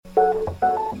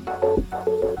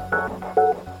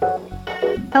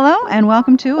Hello, and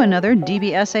welcome to another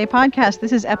DBSA podcast.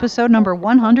 This is episode number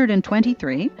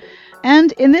 123.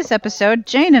 And in this episode,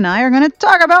 Jane and I are going to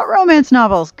talk about romance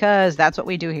novels, because that's what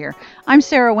we do here. I'm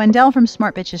Sarah Wendell from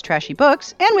Smart Bitches Trashy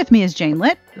Books, and with me is Jane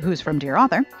Litt, who's from Dear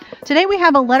Author. Today we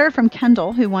have a letter from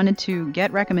Kendall, who wanted to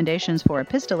get recommendations for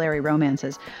epistolary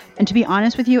romances. And to be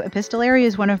honest with you, epistolary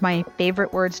is one of my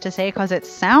favorite words to say, because it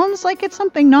sounds like it's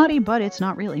something naughty, but it's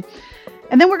not really.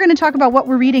 And then we're going to talk about what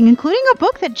we're reading, including a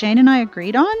book that Jane and I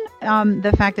agreed on.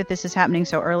 The fact that this is happening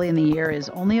so early in the year is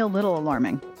only a little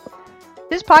alarming.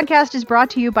 This podcast is brought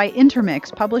to you by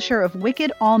Intermix, publisher of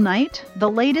Wicked All Night,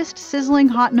 the latest sizzling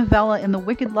hot novella in the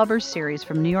Wicked Lovers series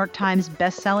from New York Times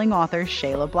bestselling author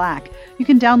Shayla Black. You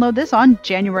can download this on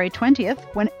January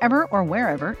 20th, whenever or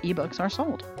wherever ebooks are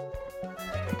sold.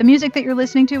 The music that you're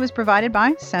listening to is provided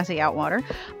by Sassy Outwater.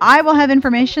 I will have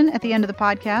information at the end of the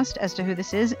podcast as to who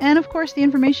this is, and of course the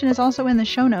information is also in the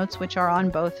show notes, which are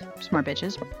on both Smart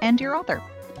Bitches and Dear Author.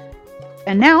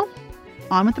 And now,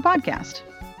 on with the podcast.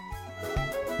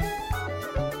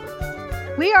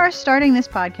 We are starting this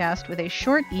podcast with a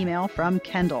short email from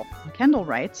Kendall. Kendall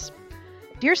writes,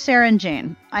 Dear Sarah and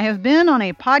Jane, I have been on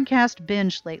a podcast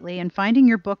binge lately and finding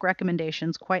your book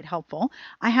recommendations quite helpful.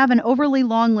 I have an overly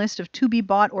long list of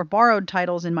to-be-bought or borrowed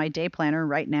titles in my day planner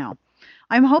right now.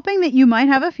 I'm hoping that you might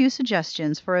have a few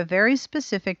suggestions for a very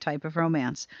specific type of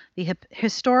romance, the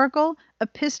historical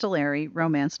epistolary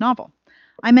romance novel.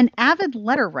 I'm an avid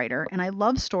letter writer, and I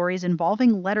love stories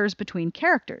involving letters between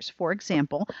characters. For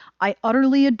example, I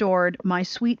utterly adored My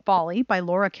Sweet Folly by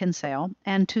Laura Kinsale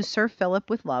and To Sir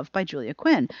Philip with Love by Julia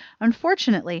Quinn.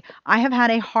 Unfortunately, I have had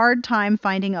a hard time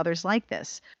finding others like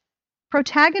this.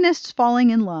 Protagonists falling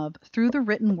in love through the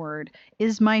written word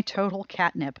is my total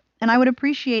catnip, and I would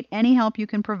appreciate any help you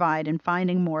can provide in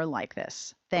finding more like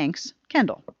this. Thanks,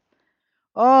 Kendall.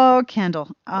 Oh, Kendall,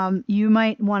 you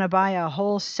might want to buy a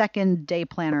whole second day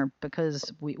planner because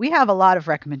we have a lot of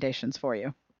recommendations for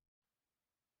you.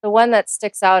 The one that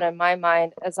sticks out in my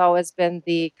mind has always been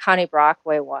the Connie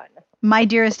Brockway one. My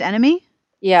Dearest Enemy?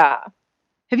 Yeah.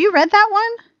 Have you read that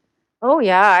one? Oh,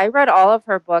 yeah. I read all of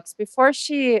her books before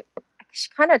she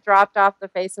kind of dropped off the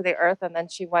face of the earth, and then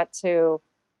she went to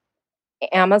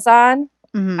Amazon.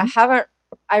 Mm-hmm.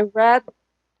 I read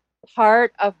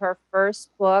part of her first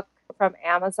book from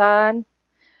Amazon,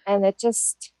 and it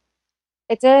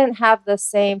didn't have the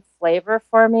same flavor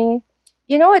for me.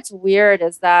 You know what's weird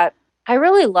is that I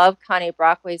really love Connie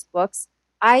Brockway's books.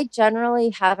 I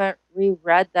generally haven't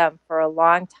reread them for a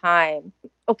long time.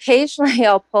 Occasionally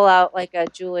I'll pull out like a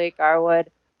Julia Garwood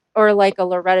or like a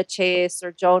Loretta Chase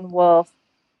or Joan Wolfe.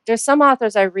 There's some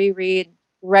authors I reread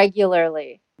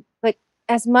regularly. But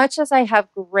as much as I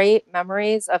have great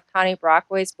memories of Connie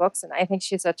Brockway's books, and I think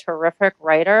she's a terrific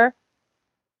writer,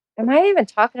 am I even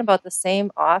talking about the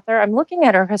same author? I'm looking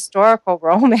at her historical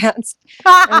romance.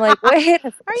 I'm like, wait.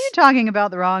 Are you talking about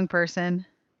the wrong person?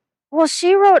 Well,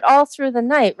 she wrote All Through the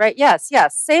Night, right? Yes,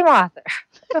 same author.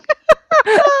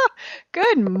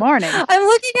 Good morning. I'm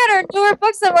looking at her newer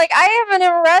books. I'm like, I haven't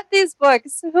even read these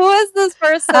books. Who is this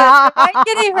person? Am I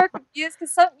getting her confused?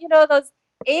 Because those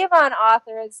Avon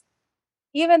authors,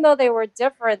 even though they were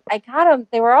different, I got them.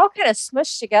 They were all kind of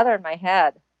smushed together in my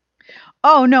head.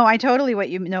 Oh, no, I totally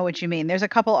know what you mean. There's a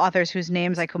couple authors whose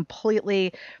names I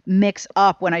completely mix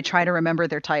up when I try to remember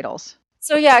their titles.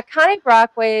 So yeah, Connie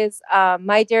Brockway's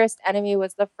My Dearest Enemy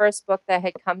was the first book that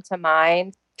had come to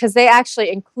mind because they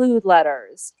actually include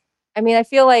letters. I mean, I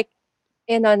feel like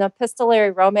in an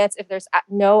epistolary romance, if there's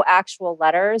no actual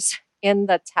letters in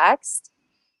the text,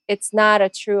 it's not a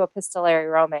true epistolary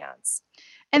romance.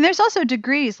 And there's also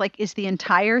degrees, like is the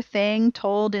entire thing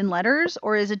told in letters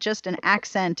or is it just an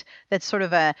accent that's sort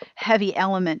of a heavy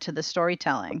element to the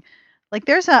storytelling? Like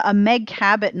there's a Meg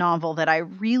Cabot novel that I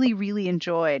really, really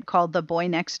enjoyed called The Boy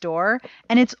Next Door,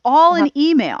 and it's all in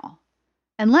email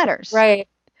and letters. Right.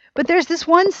 But there's this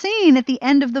one scene at the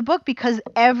end of the book because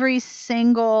every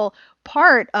single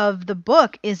part of the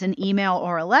book is an email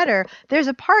or a letter. There's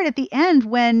a part at the end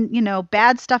when,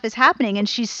 bad stuff is happening and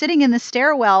she's sitting in the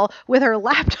stairwell with her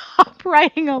laptop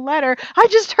writing a letter. I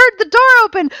just heard the door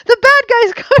open. The bad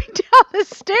guy's coming down the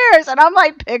stairs. And I'm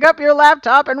like, pick up your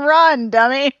laptop and run,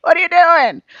 dummy. What are you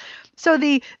doing? So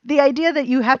the idea that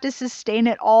you have to sustain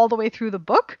it all the way through the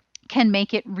book can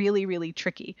make it really, really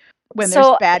tricky when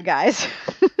there's bad guys.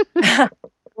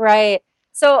 Right.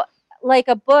 So like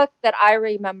a book that I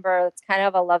remember that's kind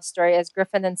of a love story is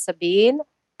Griffin and Sabine.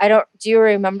 Do you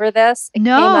remember this?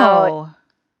 No.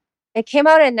 It came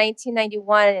out in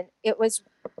 1991 and it was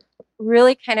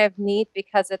really kind of neat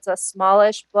because it's a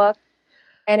smallish book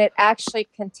and it actually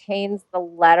contains the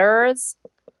letters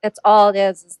It's all it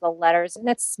is the letters, and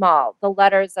it's small. The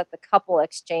letters that the couple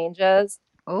exchanges,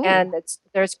 Oh. and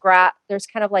there's kind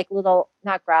of like little,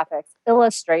 not graphics,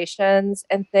 illustrations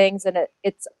and things, and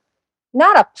it's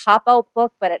not a pop out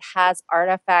book, but it has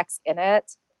artifacts in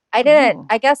it. Oh.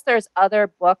 I guess there's other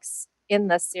books in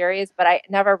the series, but I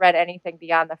never read anything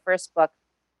beyond the first book.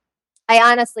 I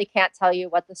honestly can't tell you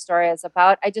what the story is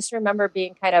about. I just remember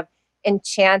being kind of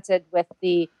enchanted with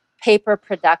the paper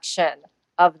production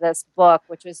of this book,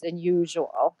 which was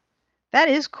unusual. That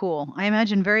is cool. I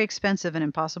imagine very expensive and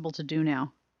impossible to do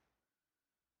now.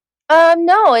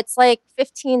 No, it's like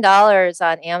 $15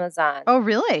 on Amazon. Oh,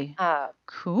 really? Uh,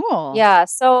 Cool. yeah,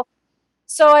 so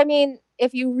I mean,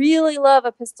 if you really love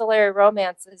epistolary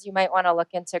romances, you might want to look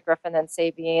into Griffin and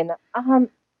Sabine.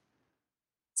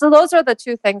 So those are the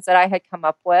two things that I had come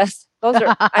up with. Those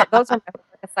are my homework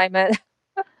assignment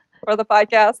for the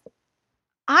podcast.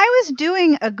 I was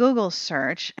doing a Google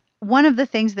search. One of the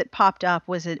things that popped up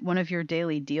was one of your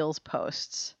daily deals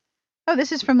posts. Oh,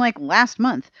 this is from like last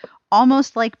month.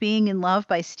 Almost Like Being in Love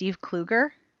by Steve Kluger,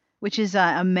 which is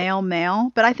a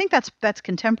male, but I think that's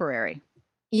contemporary.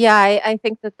 Yeah, I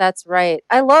think that that's right.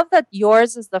 I love that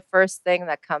yours is the first thing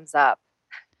that comes up.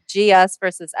 GS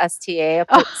versus STA,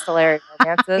 epistolary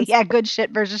romances. Yeah, good shit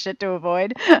versus shit to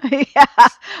avoid. Yeah.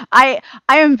 I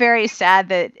I am very sad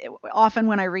that often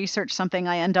when I research something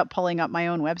I end up pulling up my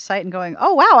own website and going,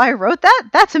 "Oh wow, I wrote that?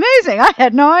 That's amazing. I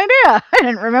had no idea. I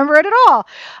didn't remember it at all."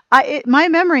 My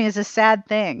memory is a sad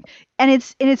thing. And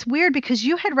it's weird because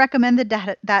you had recommended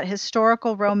that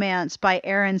historical romance by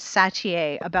Aaron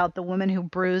Satie about the woman who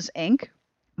brews ink,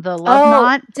 The Love Oh,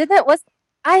 Knot. did that was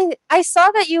I saw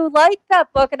that you liked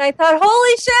that book and I thought,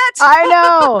 holy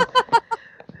I shit.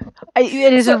 know.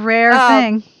 It is a So rare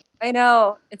thing. I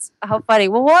know. It's how funny.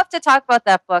 Well, we'll have to talk about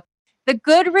that book. The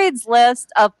Goodreads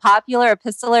list of popular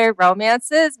epistolary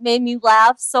romances made me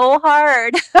laugh so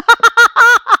hard.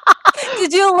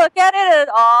 Did you look at it at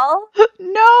all?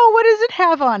 No, what does it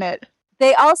have on it?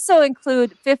 They also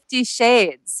include 50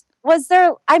 Shades. Was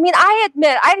there, I mean, I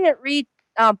admit I didn't read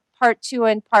part two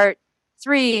and part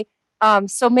three.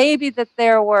 So maybe that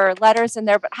there were letters in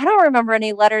there, but I don't remember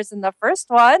any letters in the first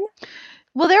one.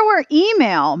 Well, there were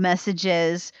email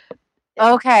messages,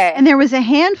 Okay. and there was a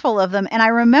handful of them, and I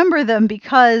remember them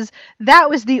because that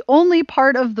was the only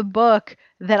part of the book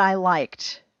that I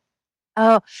liked.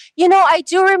 Oh, I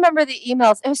do remember the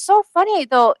emails. It was so funny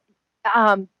though.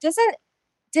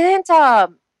 Didn't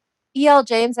E.L.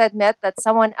 James admit that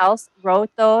someone else wrote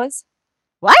those?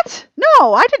 What?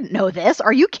 No, I didn't know this.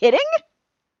 Are you kidding?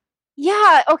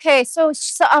 Yeah, okay. So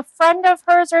a friend of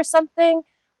hers or something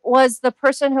was the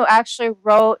person who actually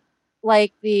wrote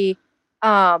like the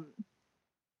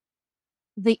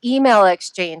email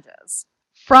exchanges.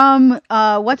 From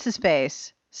what's his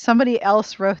face? Somebody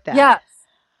else wrote that. Yes.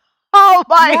 Oh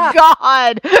my Yeah.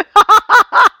 God.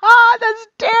 That's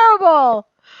terrible.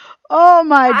 Oh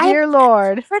my I'm dear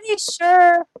Lord. I'm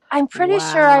pretty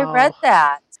sure I read Wow.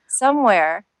 that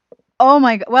somewhere. Oh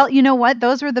my God. Well, you know what?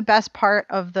 Those were the best part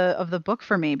of the book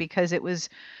for me because it was,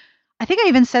 I think I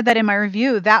even said that in my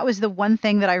review. That was the one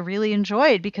thing that I really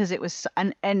enjoyed because it was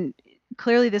and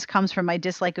clearly this comes from my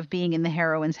dislike of being in the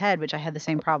heroine's head, which I had the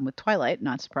same problem with Twilight,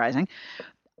 not surprising.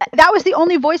 That was the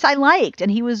only voice I liked, and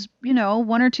he was,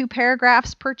 one or two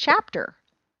paragraphs per chapter.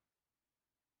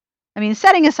 I mean,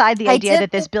 setting aside the I idea did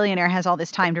that this think, billionaire has all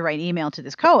this time to write email to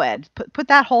this co-ed, put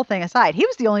that whole thing aside. He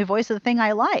was the only voice of the thing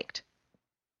I liked.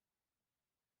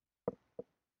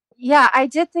 yeah, I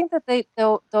did think that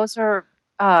those are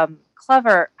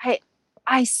clever.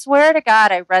 I swear to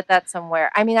God, I read that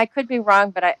somewhere. I mean, I could be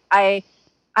wrong, but I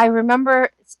remember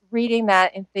reading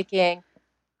that and thinking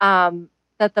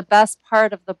that the best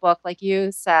part of the book, like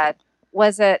you said,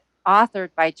 was it authored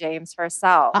by James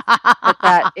herself, but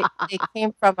that it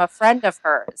came from a friend of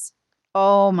hers.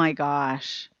 Oh my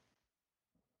gosh.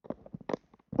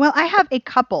 Well, I have a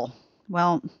couple.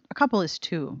 Well, a couple is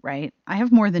two, right? I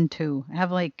have more than two. I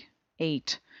have like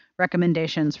 8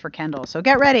 recommendations for Kendall. So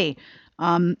get ready.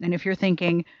 And if you're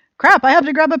thinking, crap, I have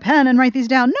to grab a pen and write these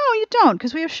down. No, you don't,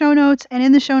 because we have show notes. And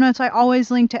in the show notes, I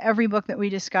always link to every book that we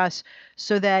discuss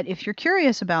so that if you're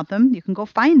curious about them, you can go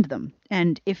find them.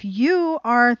 And if you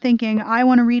are thinking, I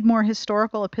want to read more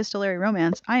historical epistolary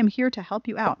romance, I am here to help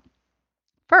you out.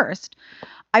 First,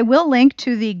 I will link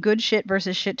to the good shit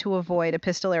versus shit to avoid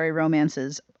epistolary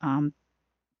romances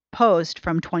post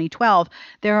from 2012.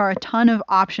 There are a ton of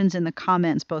options in the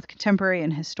comments, both contemporary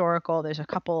and historical. There's a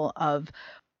couple of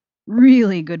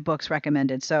really good books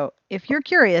recommended. So if you're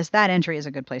curious, that entry is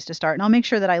a good place to start, and I'll make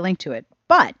sure that I link to it.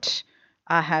 But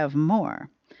I have more.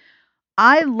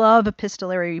 I love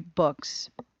epistolary books,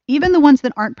 even the ones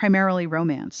that aren't primarily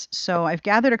romance. So I've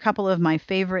gathered a couple of my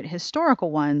favorite historical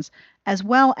ones, as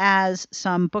well as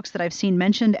some books that I've seen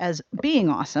mentioned as being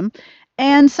awesome,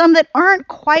 and some that aren't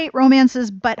quite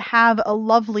romances but have a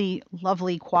lovely,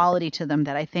 lovely quality to them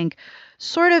that I think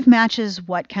sort of matches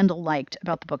what Kendall liked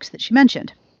about the books that she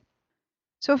mentioned.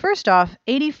 So first off,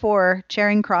 84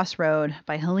 Charing Cross Road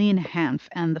by Helene Hanff,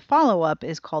 and the follow-up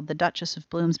is called The Duchess of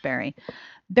Bloomsbury.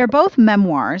 They're both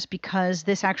memoirs because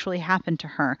this actually happened to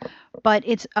her, but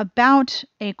it's about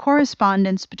a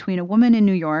correspondence between a woman in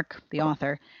New York, the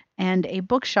author, and a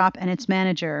bookshop and its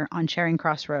manager on Charing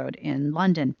Cross Road in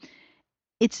London.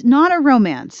 It's not a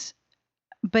romance,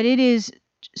 but it is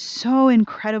so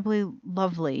incredibly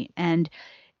lovely, and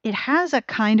it has a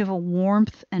kind of a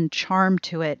warmth and charm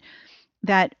to it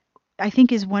that I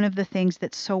think is one of the things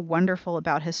that's so wonderful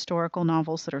about historical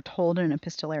novels that are told in an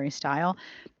epistolary style.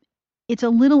 It's a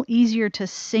little easier to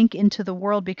sink into the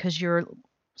world because you're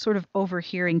sort of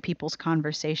overhearing people's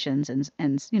conversations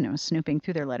and snooping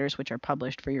through their letters, which are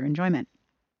published for your enjoyment.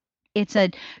 It's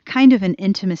a kind of an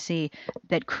intimacy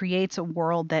that creates a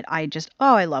world that I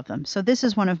love them. So this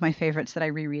is one of my favorites that I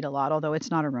reread a lot, although it's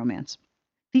not a romance.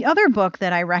 The other book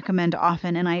that I recommend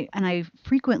often and I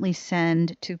frequently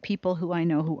send to people who I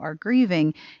know who are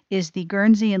grieving is The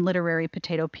Guernsey and Literary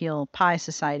Potato Peel Pie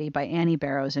Society by Annie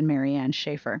Barrows and Marianne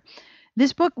Schaefer.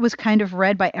 This book was kind of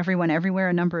read by everyone everywhere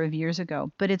a number of years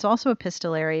ago, but it's also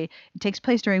epistolary. It takes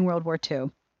place during World War II.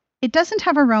 It doesn't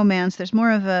have a romance, there's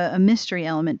more of a mystery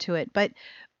element to it, but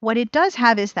what it does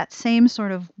have is that same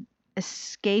sort of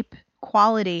escape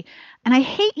quality. And I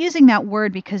hate using that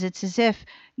word because it's as if,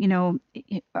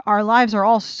 our lives are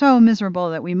all so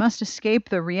miserable that we must escape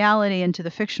the reality into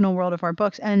the fictional world of our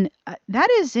books. And that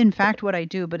is, in fact, what I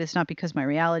do, but it's not because my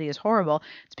reality is horrible.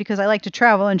 It's because I like to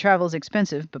travel, and travel is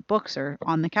expensive, but books are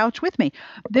on the couch with me.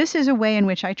 This is a way in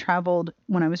which I traveled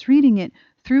when I was reading it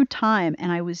through time,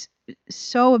 and I was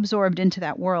so absorbed into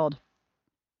that world.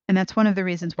 And that's one of the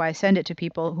reasons why I send it to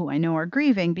people who I know are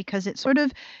grieving, because it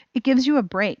gives you a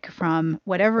break from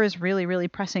whatever is really, really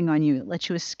pressing on you. It lets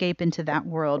you escape into that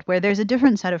world where there's a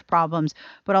different set of problems,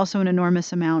 but also an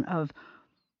enormous amount of,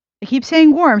 I keep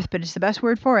saying warmth, but it's the best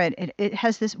word for it. It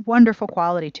has this wonderful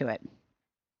quality to it.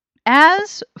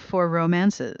 As for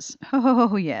romances,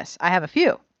 oh yes, I have a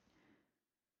few.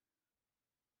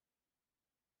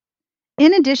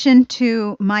 In addition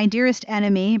to My Dearest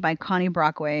Enemy by Connie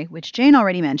Brockway, which Jane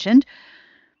already mentioned,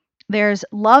 there's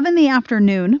Love in the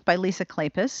Afternoon by Lisa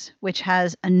Kleypas, which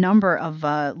has a number of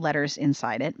letters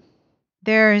inside it.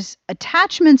 There's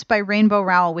Attachments by Rainbow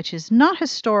Rowell, which is not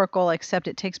historical, except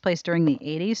it takes place during the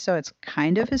 80s, so it's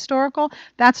kind of historical.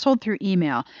 That's told through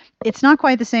email. It's not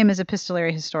quite the same as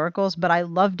epistolary historicals, but I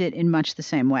loved it in much the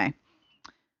same way.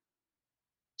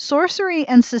 Sorcery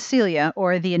and Cecilia,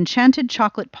 or The Enchanted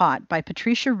Chocolate Pot by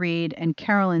Patricia Reed and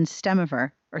Carolyn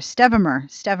Stevemer,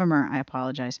 I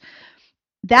apologize.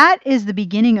 That is the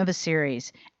beginning of a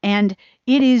series, and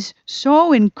it is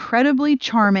so incredibly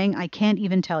charming, I can't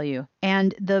even tell you.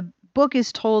 And the book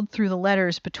is told through the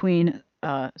letters between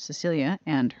Cecilia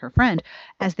and her friend,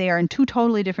 as they are in two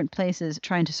totally different places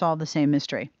trying to solve the same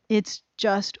mystery. It's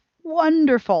just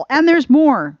wonderful, and there's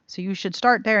more, so you should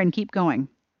start there and keep going.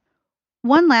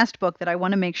 One last book that I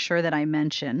want to make sure that I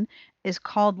mention is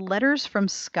called Letters from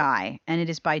Skye, and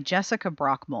it is by Jessica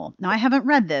Brockmole. Now, I haven't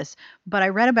read this, but I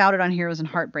read about it on Heroes and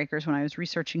Heartbreakers when I was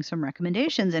researching some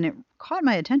recommendations, and it caught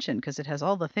my attention because it has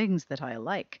all the things that I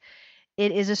like.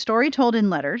 It is a story told in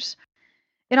letters.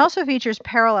 It also features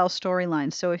parallel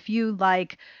storylines, so if you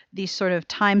like these sort of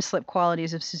time slip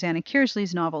qualities of Susanna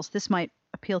Kearsley's novels, this might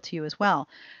appeal to you as well.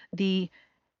 The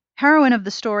heroine of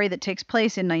the story that takes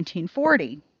place in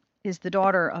 1940 is the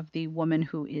daughter of the woman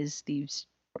who is the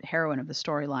heroine of the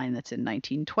storyline that's in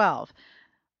 1912.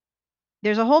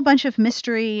 There's a whole bunch of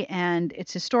mystery, and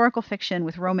it's historical fiction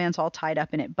with romance all tied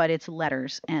up in it, but it's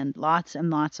letters and lots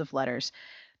of letters.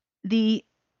 The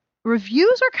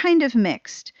reviews are kind of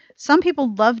mixed. Some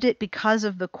people loved it because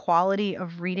of the quality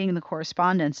of reading the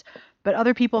correspondence, but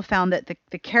other people found that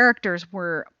the characters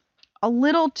were a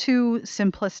little too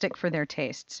simplistic for their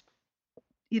tastes.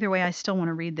 Either way, I still want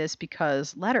to read this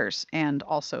because letters, and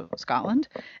also Scotland,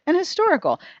 and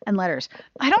historical, and letters.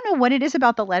 I don't know what it is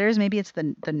about the letters. Maybe it's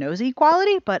the nosy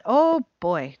quality, but oh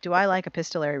boy, do I like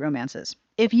epistolary romances.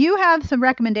 If you have some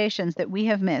recommendations that we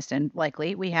have missed, and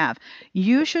likely we have,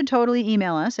 you should totally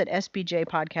email us at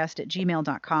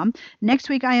sbjpodcast@gmail.com. Next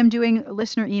week, I am doing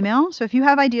listener email. So if you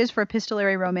have ideas for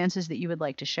epistolary romances that you would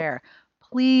like to share,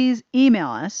 please email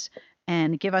us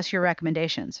and give us your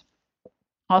recommendations.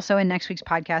 Also, in next week's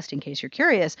podcast, in case you're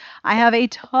curious, I have a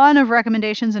ton of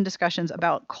recommendations and discussions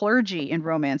about clergy in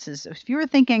romances. If you were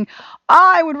thinking,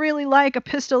 I would really like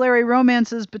epistolary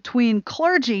romances between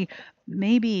clergy,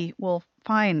 maybe we'll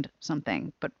find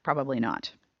something, but probably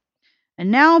not.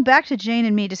 And now back to Jane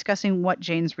and me discussing what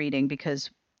Jane's reading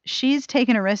because she's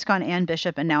taken a risk on Anne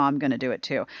Bishop and now I'm going to do it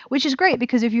too. Which is great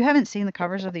because if you haven't seen the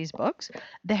covers of these books,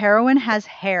 the heroine has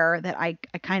hair that I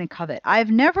kind of covet.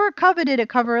 I've never coveted a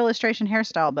cover illustration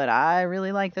hairstyle, but I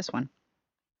really like this one.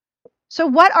 So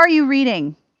what are you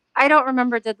reading? I don't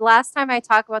remember. Did last time I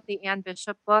talk about the Anne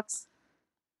Bishop books?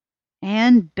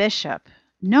 Anne Bishop.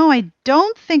 No, I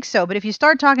don't think so, but if you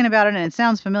start talking about it and it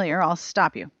sounds familiar, I'll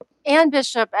stop you. Anne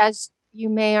Bishop, as you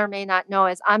may or may not know,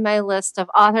 is on my list of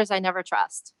authors I never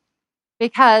trust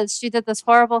because she did this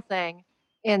horrible thing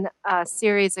in a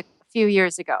series a few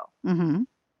years ago. Mm-hmm.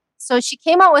 So she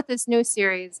came out with this new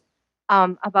series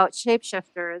about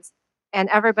shapeshifters, and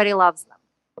everybody loves them.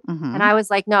 Mm-hmm. And I was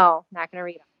like, no, not going to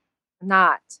read them. I'm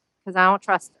not, because I don't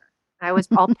trust her. I was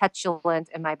all petulant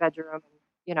in my bedroom,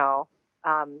 you know,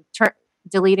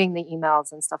 deleting the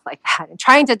emails and stuff like that, and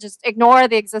trying to just ignore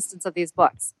the existence of these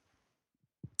books.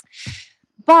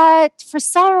 But for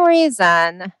some reason,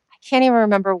 I can't even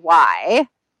remember why,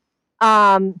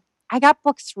 I got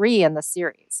book 3 in the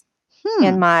series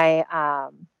in my,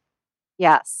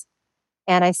 yes.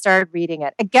 And I started reading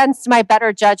it against my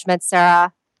better judgment,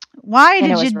 Sarah. Why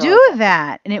did you do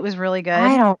that? And it was really good?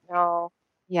 I don't know.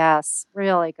 Yes,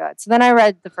 really good. So then I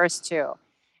read the first 2,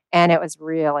 and it was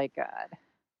really good.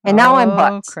 And now I'm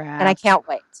hooked, and I can't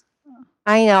wait.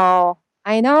 I know.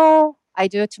 I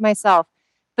do it to myself.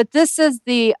 But this is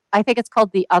I think it's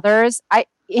called The Others.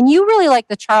 And you really like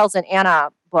the Charles and Anna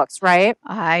books, right?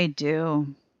 I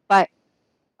do. But,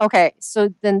 okay,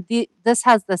 so then this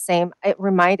has the same, it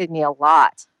reminded me a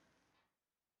lot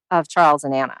of Charles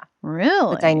and Anna.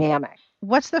 Really? The dynamic.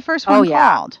 What's the first one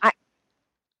called?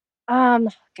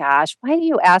 Gosh, why do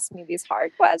you ask me these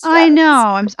hard questions? I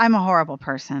know. I'm a horrible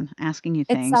person asking you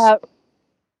things.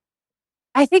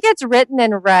 I think it's Written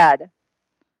in Red.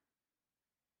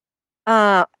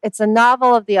 It's a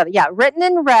novel of the other. Yeah, Written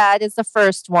in Red is the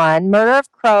first one. Murder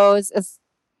of Crows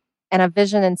and A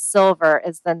Vision in Silver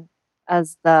is the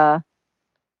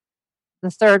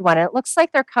third one. And it looks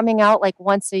like they're coming out like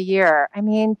once a year. I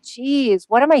mean, geez,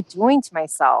 what am I doing to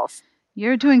myself?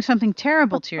 You're doing something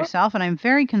terrible to yourself, and I'm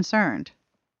very concerned.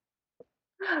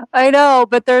 I know,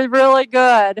 but they're really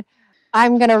good.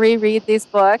 I'm going to reread these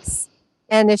books.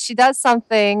 And if she does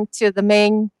something to the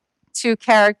main 2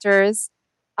 characters,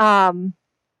 I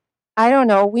don't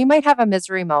know, we might have a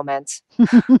misery moment.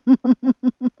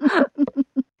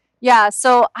 Yeah,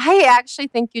 so I actually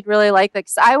think you'd really like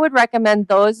this. I would recommend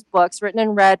those books, Written in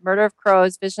Red, Murder of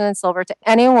Crows, Vision in Silver, to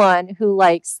anyone who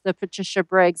likes the Patricia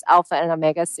Briggs Alpha and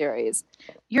Omega series.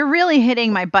 You're really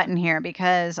hitting my button here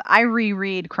because I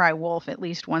reread Cry Wolf at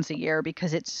least once a year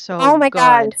because it's so good. Oh my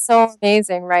God, it's so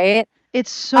amazing, right?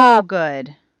 It's so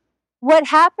good. What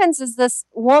happens is this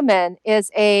woman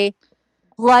is a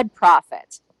blood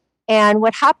prophet. And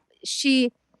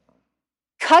she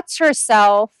cuts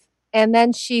herself and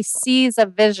then she sees a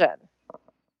vision.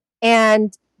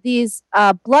 And these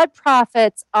blood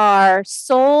prophets are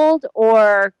sold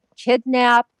or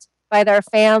kidnapped by their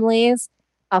families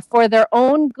for their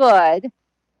own good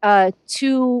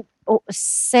to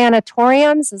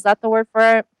sanatoriums. Is that the word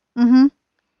for it? Mm-hmm.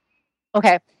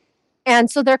 Okay. And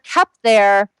so they're kept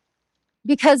there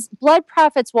because blood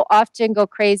prophets will often go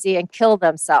crazy and kill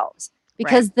themselves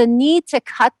because the need to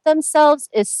cut themselves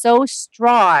is so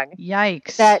strong.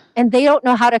 Yikes. And they don't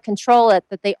know how to control it,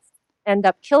 that they end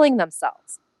up killing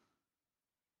themselves.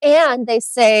 And they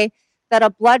say that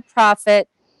a blood prophet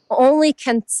only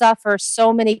can suffer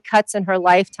so many cuts in her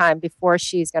lifetime before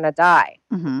she's going to die.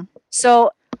 Mm-hmm. So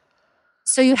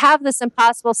you have this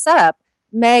impossible setup.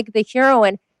 Meg, the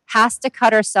heroine, has to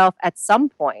cut herself at some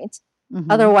point.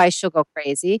 Mm-hmm. Otherwise, she'll go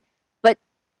crazy. But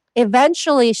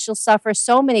eventually, she'll suffer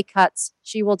so many cuts,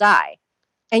 she will die.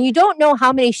 And you don't know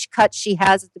how many cuts she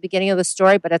has at the beginning of the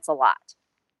story, but it's a lot.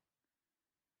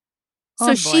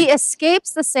 So she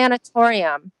escapes the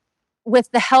sanatorium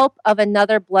with the help of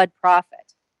another blood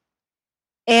prophet.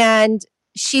 And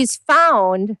she's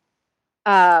found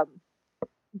by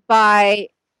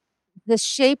the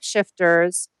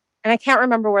shapeshifters. And I can't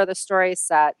remember where the story is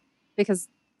set because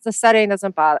the setting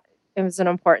isn't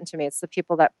important to me. It's the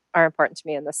people that are important to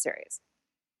me in this series.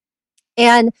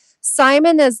 And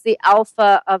Simon is the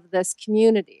alpha of this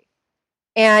community.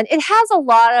 And it has a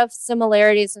lot of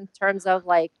similarities in terms of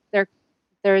like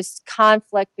there's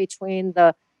conflict between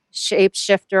the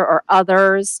shapeshifter or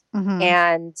others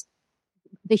and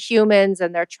the humans,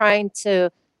 and they're trying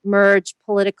to merge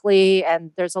politically,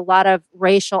 and there's a lot of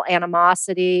racial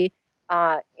animosity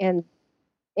toward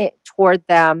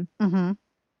them. Mm-hmm.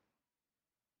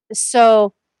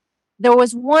 So there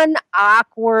was one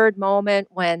awkward moment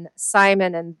when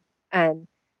Simon and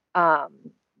um,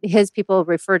 his people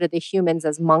refer to the humans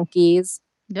as monkeys.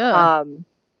 Yeah.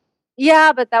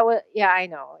 Yeah, but I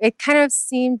know. It kind of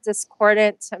seemed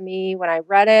discordant to me when I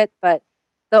read it, but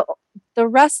the the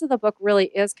rest of the book really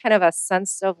is kind of a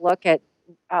sensitive look at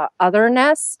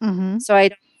otherness. Mm-hmm. So I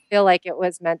don't feel like it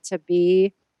was meant to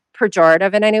be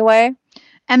pejorative in any way.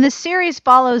 And the series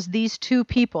follows these two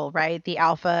people, right? The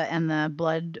Alpha and the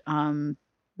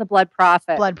The Blood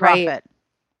Prophet, Blood right? Prophet.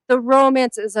 The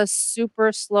romance is a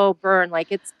super slow burn,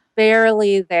 like it's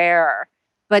barely there,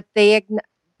 but they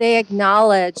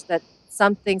acknowledge that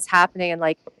something's happening, and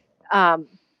like um,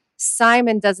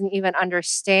 Simon doesn't even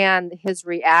understand his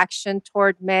reaction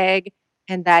toward Meg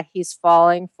and that he's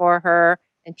falling for her,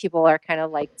 and people are kind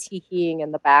of like tee-heeing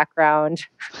in the background,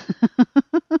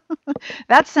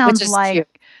 That which sounds is cute.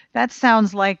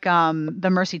 like the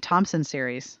Mercy Thompson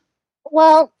series.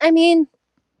 Well, I mean,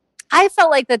 I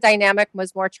felt like the dynamic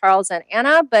was more Charles and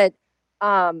Anna,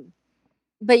 um,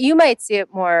 but you might see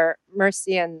it more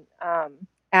Mercy and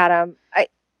Adam.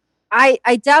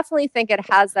 I definitely think it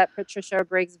has that Patricia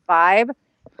Briggs vibe.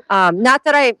 Not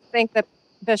that I think that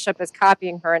Bishop is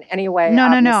copying her in any way, No,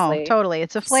 obviously. totally.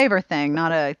 It's a flavor thing,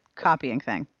 not a copying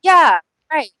thing. Yeah,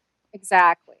 right.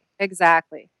 Exactly.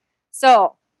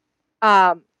 So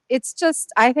it's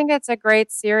just, I think it's a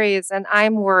great series, and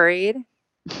I'm worried,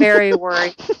 very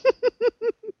worried,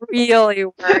 really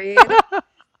worried.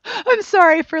 I'm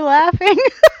sorry for laughing.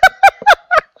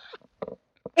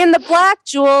 In the Black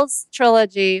Jewels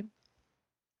trilogy,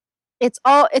 it's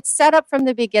set up from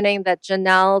the beginning that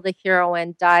Janelle, the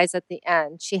heroine, dies at the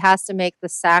end. She has to make the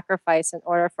sacrifice in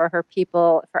order for her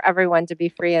people, for everyone to be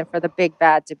free and for the big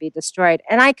bad to be destroyed.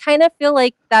 And I kind of feel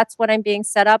like that's what I'm being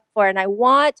set up for. And I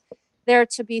want there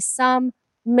to be some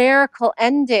miracle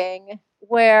ending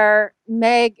where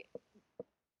Meg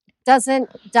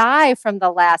doesn't die from the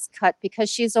last cut because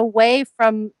she's away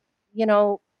from,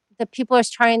 the people are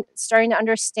starting to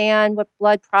understand what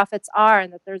blood prophets are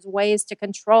and that there's ways to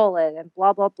control it and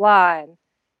blah blah blah. And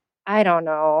I don't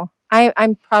know.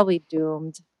 I'm probably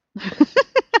doomed.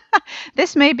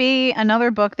 This may be another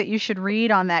book that you should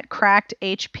read on that cracked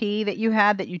HP that you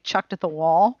had that you chucked at the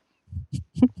wall.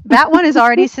 That one has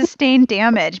already sustained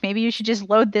damage. Maybe you should just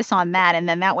load this on that, and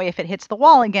then that way if it hits the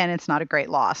wall again, it's not a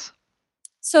great loss.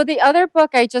 So the other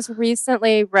book I just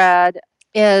recently read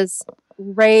is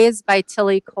Raised by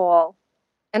Tilly Cole.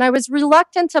 And I was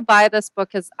reluctant to buy this book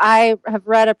because I have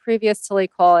read a previous Tilly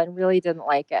Cole and really didn't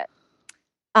like it.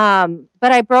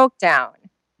 But I broke down.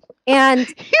 And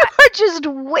you are just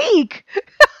weak.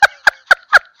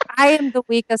 I am the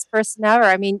weakest person ever.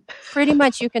 I mean, pretty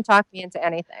much you can talk me into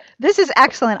anything. This is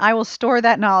excellent. I will store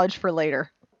that knowledge for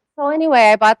later. So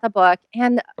anyway, I bought the book.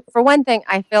 And for one thing,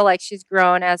 I feel like she's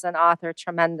grown as an author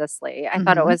tremendously. I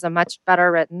thought it was a much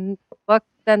better written book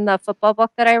than the football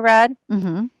book that I read.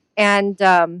 Mm-hmm. And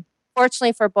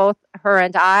fortunately for both her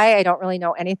and I don't really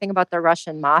know anything about the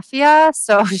Russian mafia.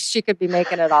 So she could be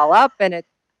making it all up. And it,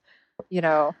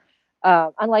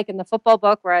 unlike in the football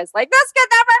book where I was like, this could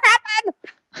never happen.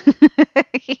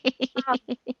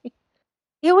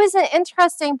 It was an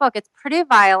interesting book. It's pretty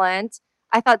violent.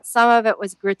 I thought some of it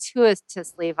was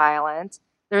gratuitously violent.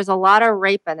 There's a lot of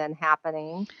raping and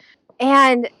happening.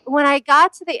 And when I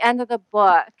got to the end of the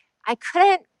book,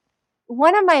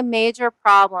 one of my major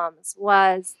problems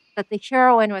was that the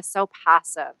heroine was so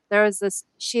passive.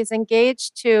 She's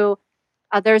engaged to,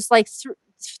 there's like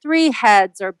three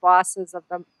heads or bosses of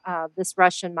this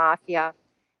Russian mafia.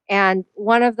 And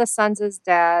one of the sons is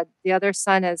dead. The other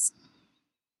son is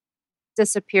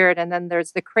disappeared. And then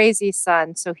there's the crazy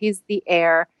son. So he's the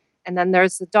heir. And then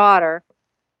there's the daughter.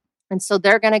 And so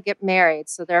they're going to get married.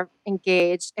 So they're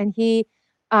engaged. And he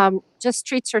just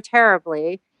treats her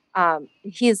terribly.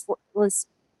 He's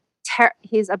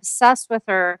obsessed with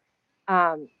her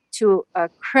to a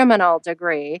criminal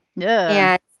degree.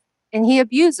 Yeah. And he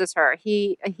abuses her.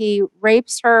 He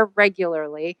rapes her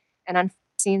regularly. And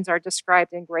scenes are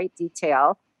described in great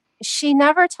detail. She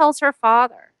never tells her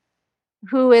father,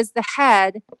 who is the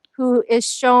head, who is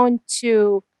shown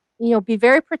to, be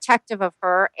very protective of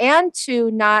her and to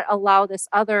not allow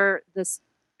her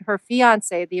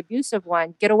fiance, the abusive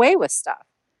one, get away with stuff.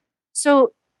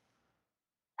 So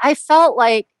I felt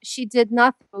like she did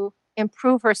nothing to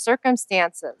improve her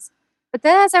circumstances. But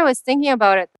then as I was thinking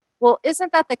about it, well,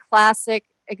 isn't that the classic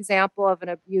example of an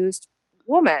abused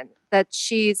woman? That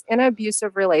she's in an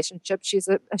abusive relationship. She's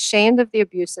ashamed of the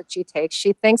abuse that she takes.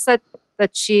 She thinks that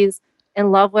that she's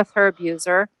in love with her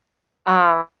abuser.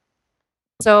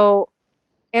 So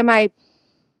am I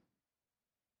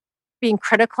being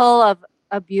critical of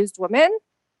abused women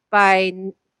by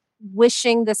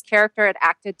wishing this character had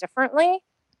acted differently?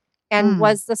 And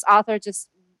was this author just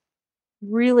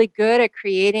really good at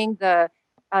creating the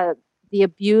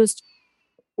abused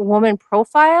woman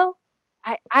profile?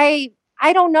 I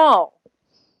don't know.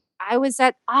 I was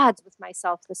at odds with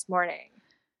myself this morning.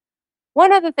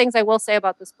 One of the things I will say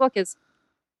about this book is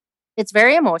it's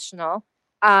very emotional,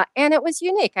 and it was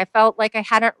unique. I felt like I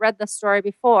hadn't read the story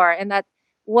before, and that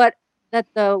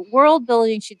the world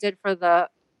building she did for the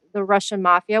Russian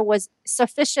mafia was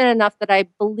sufficient enough that I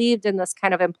believed in this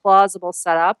kind of implausible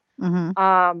setup.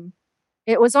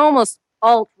 It was almost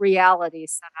alt reality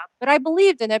setup, but I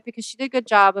believed in it because she did a good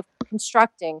job of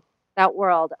constructing that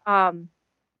world.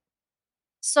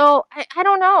 So I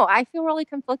don't know. I feel really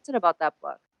conflicted about that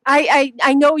book.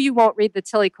 I know you won't read the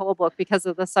Tilly Cole book because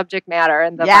of the subject matter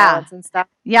and the violence and stuff.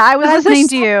 Yeah, I was listening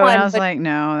to you and I was would, like,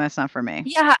 no, that's not for me.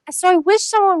 Yeah, so I wish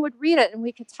someone would read it and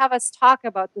we could have us talk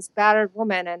about this battered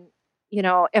woman. And,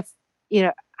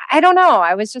 I don't know.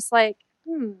 I was just like,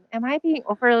 am I being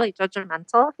overly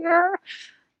judgmental here?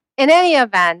 In any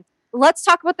event, let's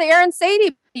talk about the Erin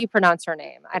Sadie. You pronounce her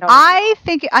name. I don't know.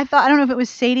 I don't know if it was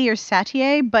Sadie or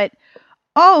Satie, but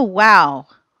oh, wow.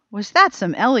 Was that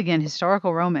some elegant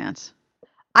historical romance?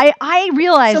 I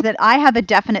realized that I have a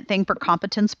definite thing for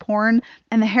competence porn,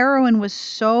 and the heroine was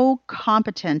so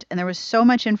competent, and there was so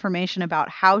much information about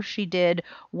how she did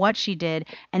what she did,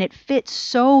 and it fit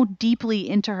so deeply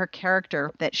into her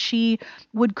character that she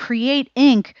would create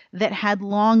ink that had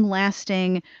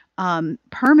long-lasting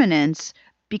permanence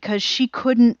because she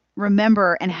couldn't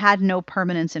remember and had no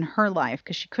permanence in her life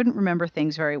because she couldn't remember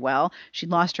things very well. She'd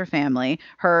lost her family.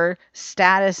 Her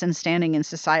status and standing in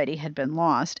society had been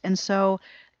lost. And so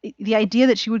the idea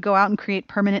that she would go out and create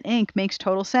permanent ink makes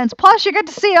total sense. Plus, you get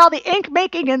to see all the ink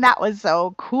making, and that was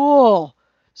so cool.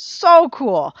 So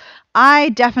cool. I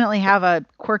definitely have a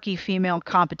quirky female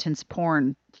competence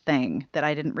porn thing that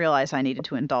I didn't realize I needed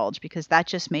to indulge because that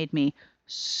just made me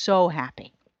so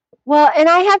happy. Well, and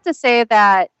I have to say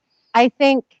that I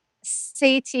think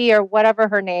Sadie or whatever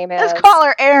her name is. Let's call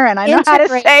her Erin. I know how to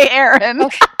say Erin.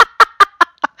 Okay.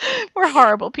 We're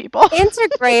horrible people.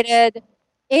 Integrated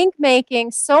ink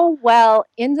making so well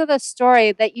into the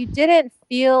story that you didn't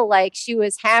feel like she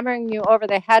was hammering you over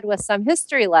the head with some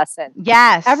history lesson.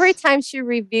 Yes. Every time she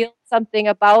revealed something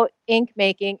about ink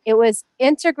making, it was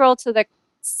integral to the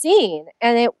scene,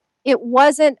 and it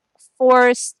wasn't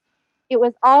forced. It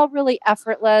was all really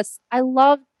effortless. I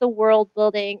loved the world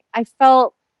building. I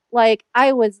felt like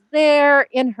I was there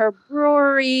in her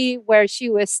brewery where she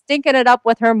was stinking it up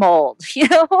with her mold,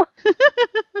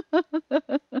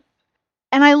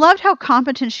 And I loved how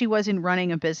competent she was in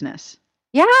running a business.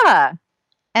 Yeah.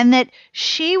 And that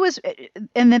she was,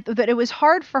 and that it was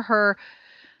hard for her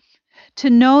to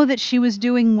know that she was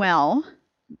doing well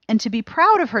and to be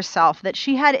proud of herself, that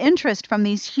she had interest from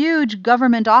these huge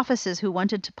government offices who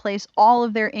wanted to place all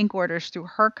of their ink orders through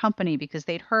her company because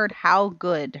they'd heard how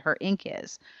good her ink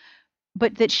is.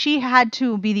 But that she had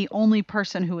to be the only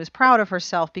person who was proud of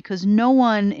herself because no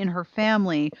one in her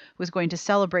family was going to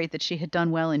celebrate that she had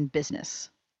done well in business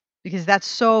because that's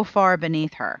so far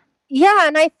beneath her. Yeah,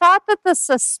 and I thought that the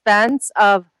suspense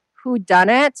of who done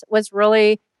it was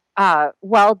really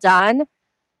well done,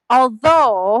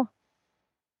 although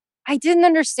I didn't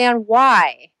understand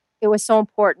why it was so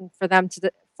important for them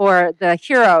for the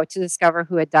hero to discover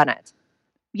who had done it.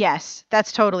 Yes,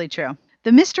 that's totally true.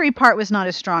 The mystery part was not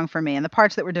as strong for me, and the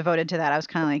parts that were devoted to that, I was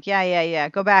kind of like, yeah,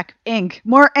 go back, ink,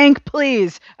 more ink,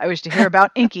 please. I wish to hear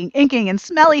about inking, and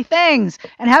smelly things,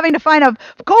 and having to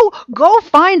go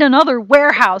find another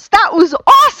warehouse. That was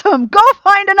awesome. Go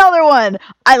find another one.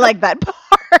 I like that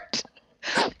part.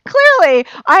 Clearly,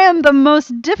 I am the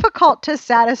most difficult to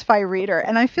satisfy reader,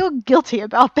 and I feel guilty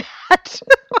about that.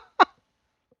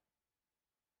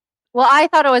 Well, I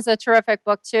thought it was a terrific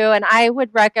book too, and I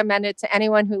would recommend it to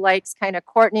anyone who likes kind of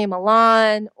Courtney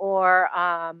Milan or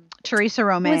Teresa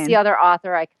Romaine. Who's the other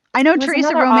author? I know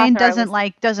Teresa Romaine doesn't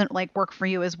like work for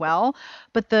you as well,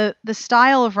 but the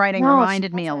style of writing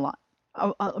reminded me a lot.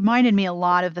 Reminded me a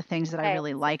lot of the things that I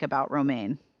really like about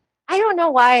Romaine. I don't know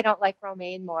why I don't like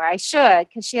Romaine more. I should,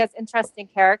 because she has interesting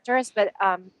characters, but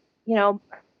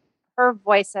her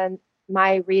voice and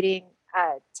my reading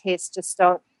tastes just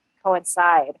don't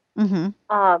coincide. Mm-hmm.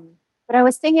 But I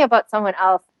was thinking about someone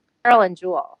else, Carolyn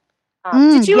Jewell.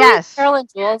 Did you read Carolyn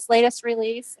Jewell's latest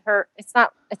release? It's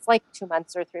like 2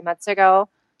 months or 3 months ago.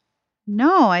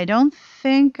 No, I don't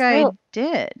think I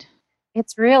did.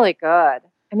 It's really good.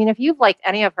 I mean, if you've liked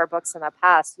any of her books in the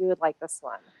past, you would like this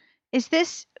one. Is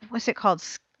this, what's it called?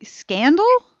 Scandal?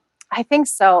 I think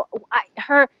so.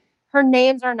 Her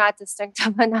names are not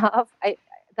distinctive enough. I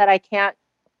can't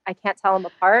tell them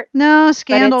apart. No, But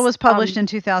Scandal it's was published in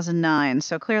 2009,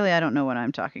 so clearly I don't know what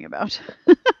I'm talking about.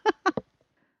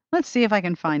 Let's see if I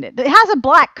can find it. It has a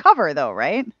black cover, though,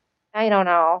 right? I don't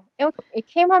know. It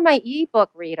came on my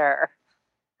ebook reader.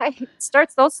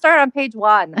 Those start on page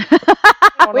 1.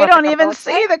 We don't even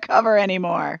see the cover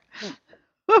anymore.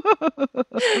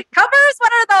 Covers?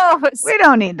 What are those? We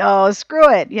don't need those. Screw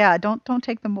it. Yeah, don't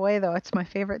take them away though. It's my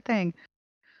favorite thing.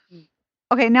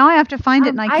 Okay, now I have to find it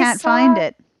and I can't find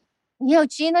it. You know,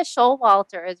 Gina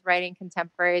Showalter is writing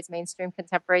contemporaries, mainstream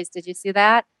contemporaries. Did you see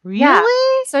that? Really? Yeah.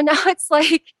 So now it's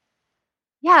like,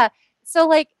 yeah. So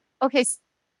like, okay,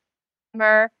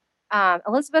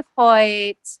 Elizabeth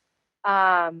Hoyt,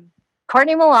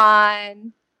 Courtney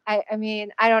Milan. I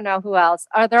mean, I don't know who else.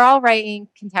 They're all writing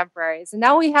contemporaries. And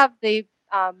now we have the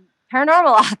paranormal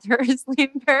authors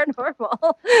leaving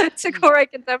paranormal to go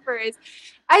write contemporaries.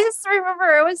 I just remember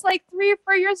it was like 3 or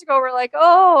 4 years ago. We're like,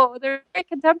 oh, they're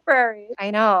contemporary.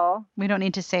 I know. We don't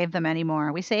need to save them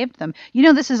anymore. We saved them. You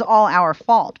know, this is all our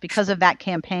fault because of that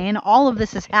campaign. All of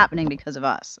this is happening because of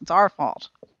us. It's our fault.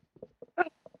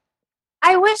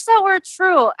 I wish that were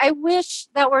true. I wish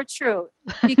that were true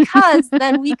because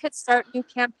then we could start new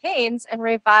campaigns and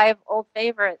revive old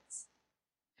favorites.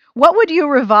 What would you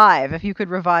revive if you could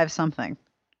revive something?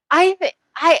 I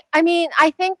mean,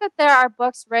 I think that there are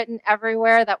books written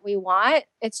everywhere that we want.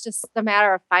 It's just a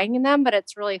matter of finding them, but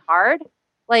it's really hard.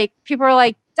 Like people are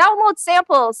like, download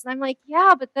samples. And I'm like,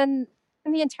 yeah, but then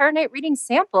in the entire night reading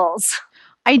samples.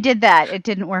 I did that. It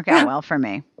didn't work out well for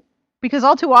me. Because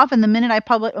all too often, the minute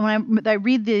when I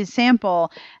read the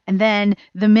sample, and then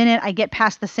the minute I get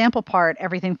past the sample part,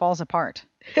 everything falls apart.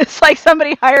 It's like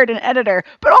somebody hired an editor,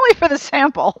 but only for the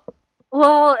sample.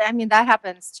 Well, I mean, that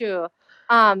happens too.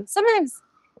 Sometimes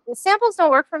the samples don't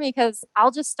work for me because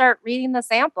I'll just start reading the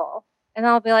sample. And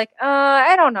I'll be like,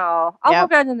 I don't know. I'll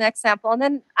move on to the next sample. And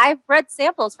then I've read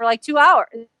samples for like 2 hours.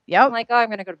 Yep. I'm like, oh, I'm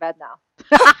going to go to bed now.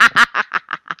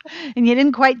 And you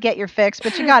didn't quite get your fix,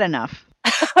 but you got enough.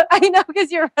 I know,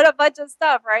 because you read a bunch of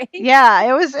stuff, right? Yeah,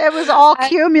 it was all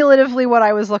cumulatively what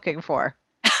I was looking for.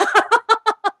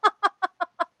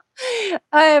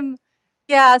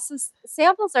 Yeah, so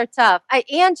samples are tough.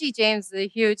 Angie James is a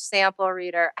huge sample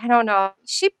reader. I don't know.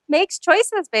 She makes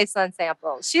choices based on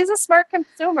samples. She's a smart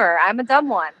consumer. I'm a dumb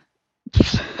one.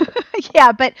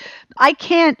 Yeah, but I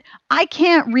can't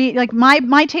read, like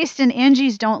my taste in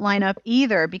Angie's don't line up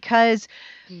either, because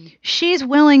she's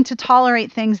willing to tolerate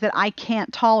things that I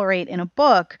can't tolerate in a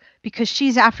book because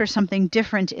she's after something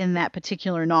different in that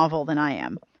particular novel than I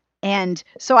am. And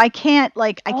so I can't.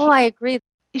 I agree.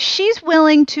 She's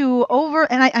willing to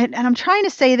and I'm trying to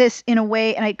say this in a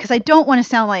way, and because I don't want to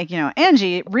sound like,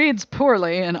 Angie reads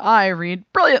poorly and I read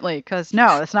brilliantly, because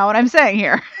no, that's not what I'm saying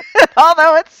here.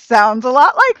 Although it sounds a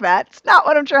lot like that, it's not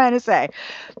what I'm trying to say.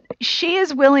 She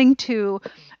is willing to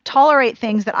tolerate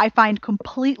things that I find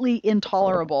completely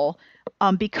intolerable,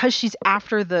 because she's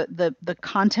after the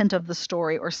content of the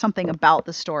story or something about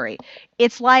the story.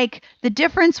 It's like the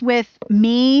difference with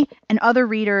me and other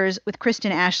readers with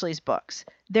Kristen Ashley's books.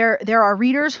 There are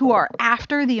readers who are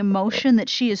after the emotion that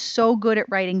she is so good at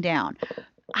writing down.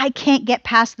 I can't get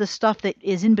past the stuff that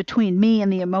is in between me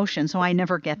and the emotion, so I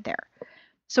never get there.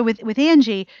 So with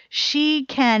Angie, she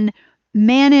can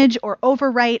manage or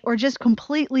overwrite or just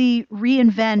completely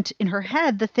reinvent in her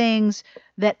head the things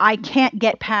that I can't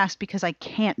get past because I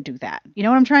can't do that. You know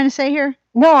what I'm trying to say here?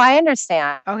 No, I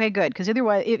understand. Okay, good. Because either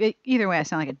way, I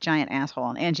sound like a giant asshole,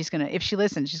 and Angie's gonna, if she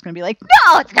listens, she's gonna be like,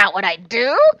 "No, it's not what I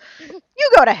do.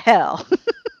 You go to hell."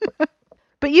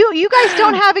 But you guys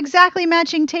don't have exactly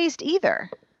matching taste either.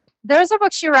 There's a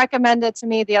book she recommended to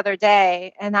me the other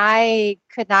day, and I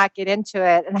could not get into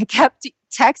it, and I kept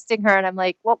texting her, and I'm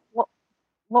like, what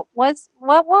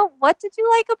did you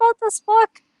like about this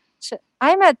book?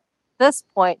 I'm at this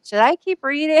point. Should I keep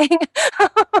reading?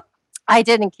 I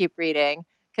didn't keep reading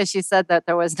because she said that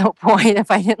there was no point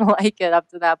if I didn't like it up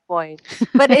to that point.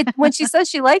 But when she says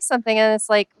she likes something, and it's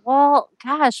like, well,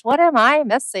 gosh, what am I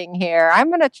missing here? I'm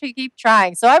going to keep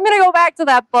trying. So I'm going to go back to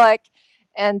that book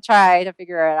and try to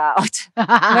figure it out.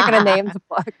 I'm not going to name the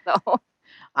book, though.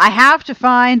 I have to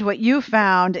find what you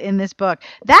found in this book.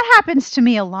 That happens to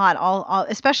me a lot,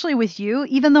 especially with you,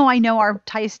 even though I know our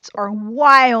tastes are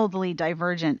wildly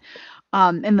divergent,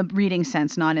 in the reading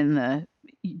sense, not in the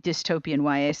dystopian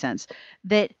YA sense,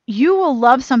 that you will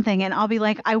love something and I'll be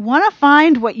like, I want to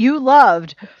find what you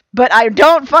loved, but I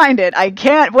don't find it. I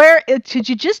can't. Could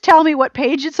you just tell me what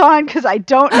page it's on? Because I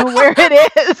don't know where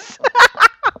it is.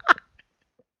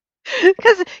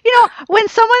 Because, when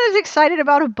someone is excited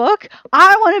about a book,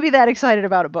 I want to be that excited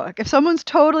about a book. If someone's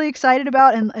totally excited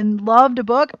about and loved a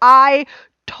book, I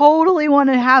totally want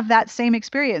to have that same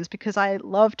experience because I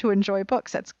love to enjoy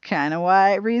books. That's kind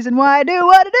of reason why I do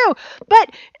what I do.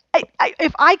 But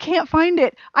if I can't find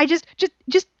it, I just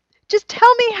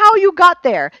tell me how you got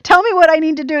there. Tell me what I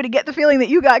need to do to get the feeling that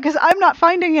you got, because I'm not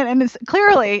finding it, and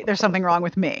clearly there's something wrong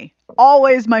with me.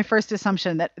 Always my first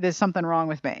assumption that there's something wrong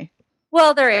with me.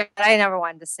 Well, there is. I never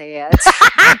wanted to say it.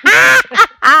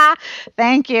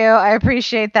 Thank you. I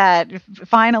appreciate that.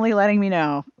 Finally letting me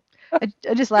know. I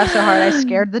just laughed so hard I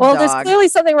scared the dog. Well, there's clearly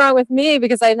something wrong with me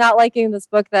because I'm not liking this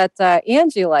book that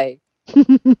Angie liked.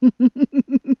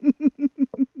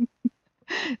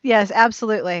 Yes,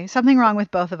 absolutely. Something wrong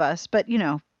with both of us. But,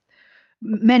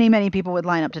 many, many people would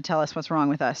line up to tell us what's wrong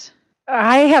with us.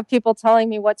 I have people telling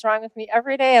me what's wrong with me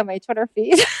every day on my Twitter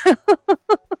feed.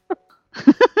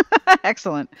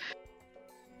 Excellent.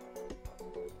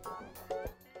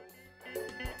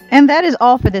 And that is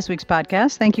all for this week's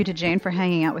podcast. Thank you to Jane for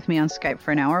hanging out with me on Skype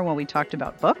for an hour while we talked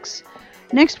about books.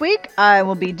 Next week, I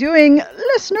will be doing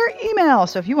listener email.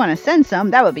 So if you want to send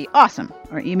some, that would be awesome.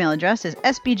 Our email address is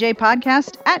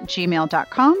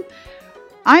sbjpodcast@gmail.com.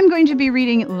 I'm going to be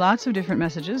reading lots of different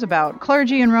messages about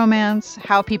clergy and romance,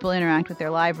 how people interact with their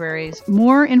libraries,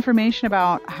 more information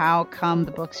about how come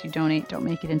the books you donate don't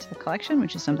make it into the collection,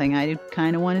 which is something I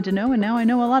kind of wanted to know, and now I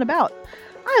know a lot about.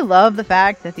 I love the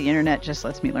fact that the internet just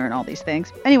lets me learn all these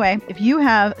things. Anyway, if you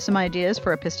have some ideas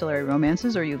for epistolary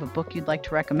romances, or you have a book you'd like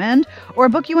to recommend, or a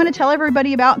book you want to tell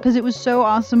everybody about because it was so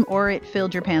awesome or it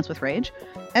filled your pants with rage,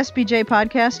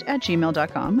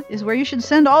 sbjpodcast@gmail.com is where you should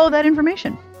send all of that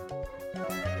information.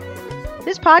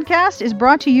 This podcast is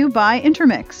brought to you by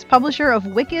Intermix, publisher of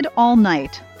Wicked All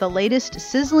Night, the latest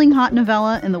sizzling hot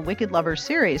novella in the Wicked Lovers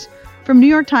series, from New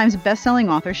York Times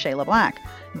bestselling author Shayla Black,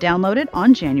 downloaded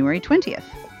on January 20th.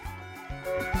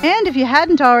 And if you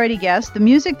hadn't already guessed, the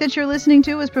music that you're listening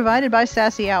to was provided by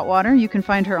Sassy Outwater. You can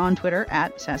find her on Twitter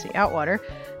 @SassyOutwater.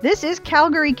 This is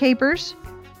Calgary Capers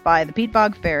by the Pete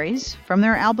Bog Fairies from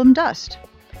their album Dust.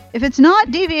 If it's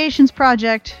not Deviations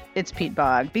Project, it's Pete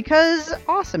Bog, because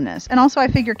awesomeness. And also I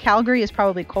figure Calgary is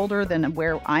probably colder than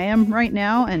where I am right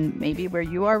now, and maybe where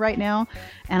you are right now.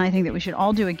 And I think that we should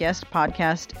all do a guest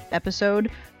podcast episode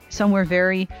somewhere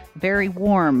very, very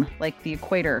warm, like the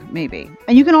equator, maybe.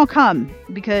 And you can all come,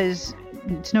 because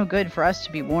it's no good for us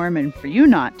to be warm and for you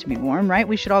not to be warm, right?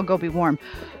 We should all go be warm.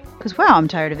 Because, wow, I'm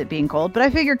tired of it being cold. But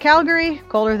I figure Calgary,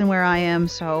 colder than where I am,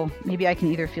 so maybe I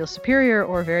can either feel superior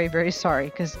or very, very sorry.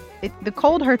 Because the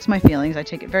cold hurts my feelings. I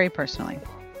take it very personally.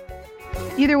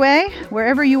 Either way,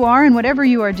 wherever you are and whatever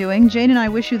you are doing, Jane and I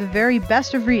wish you the very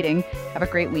best of reading. Have a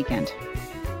great weekend.